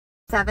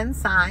7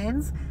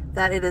 signs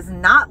that it is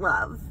not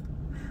love,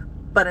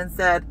 but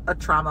instead a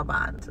trauma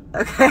bond.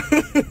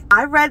 Okay.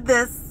 I read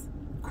this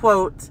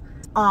quote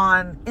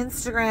on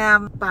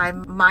Instagram by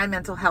My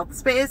Mental Health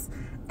Space,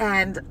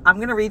 and I'm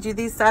going to read you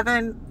these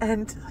 7,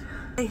 and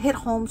they hit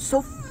home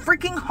so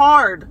freaking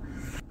hard.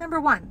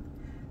 Number 1,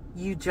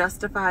 you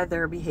justify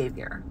their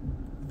behavior.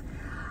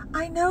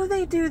 I know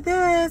they do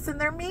this and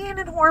they're mean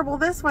and horrible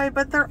this way,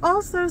 but they're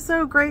also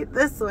so great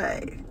this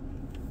way.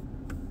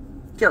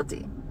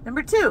 Guilty.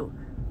 Number 2,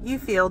 you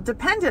feel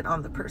dependent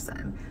on the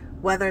person,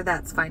 whether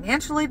that's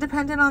financially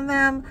dependent on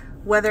them,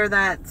 whether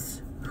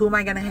that's who am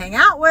I going to hang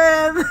out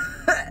with,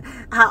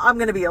 how I'm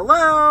going to be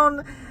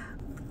alone.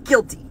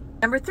 Guilty.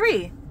 Number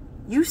 3,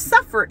 you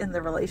suffer in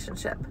the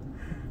relationship.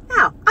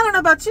 Now, I don't know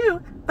about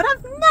you, but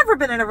I've never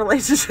been in a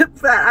relationship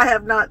that I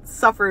have not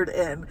suffered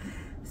in.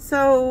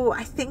 So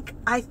I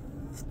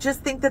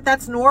just think that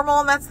that's normal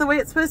and that's the way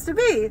it's supposed to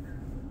be.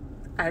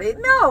 I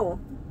didn't know.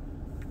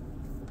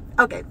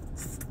 Okay,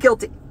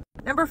 guilty.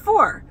 Number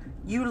 4,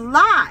 you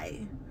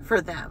lie for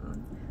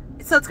them.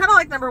 So it's kind of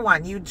like number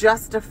 1, you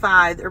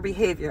justify their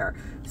behavior.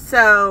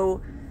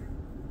 So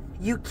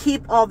you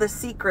keep all the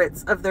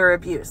secrets of their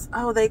abuse.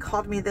 Oh, they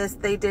called me this,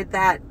 they did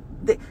that.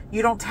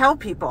 You don't tell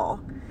people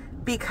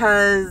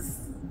because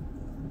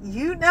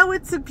you know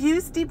it's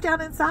abuse deep down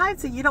inside,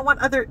 so you don't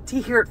want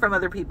to hear it from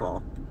other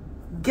people.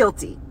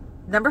 Guilty.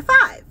 Number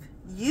 5,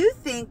 you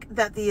think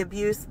that the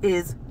abuse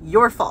is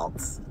your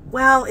fault.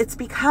 Well, it's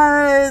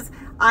because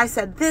I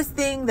said this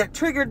thing that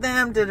triggered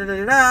them,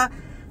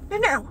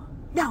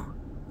 No.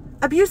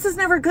 Abuse is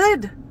never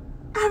good.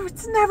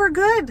 It's never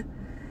good.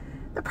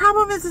 The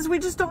problem is we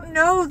just don't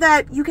know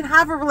that you can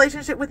have a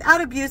relationship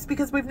without abuse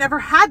because we've never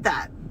had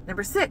that.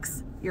 Number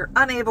 6, you're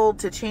unable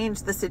to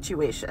change the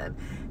situation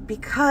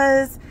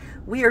because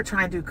we are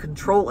trying to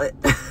control it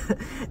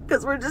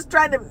because we're just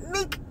trying to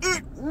make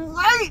it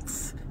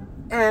right.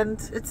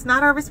 And it's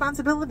not our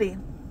responsibility.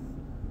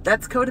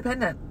 That's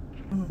codependent.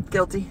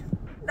 Guilty.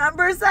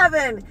 Number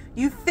 7,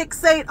 you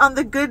fixate on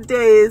the good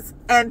days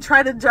and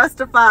try to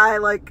justify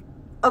like,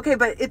 okay,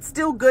 but it's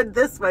still good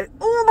this way.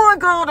 Oh my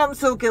God, I'm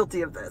so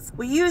guilty of this.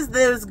 We use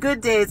those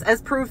good days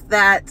as proof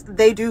that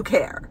they do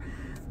care.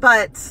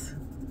 But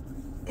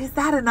is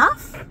that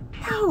enough?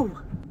 No.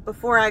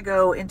 Before I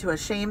go into a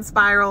shame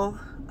spiral,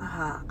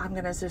 I'm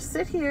going to just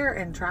sit here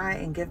and try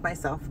and give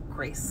myself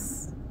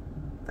grace.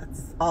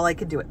 That's all I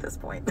can do at this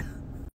point.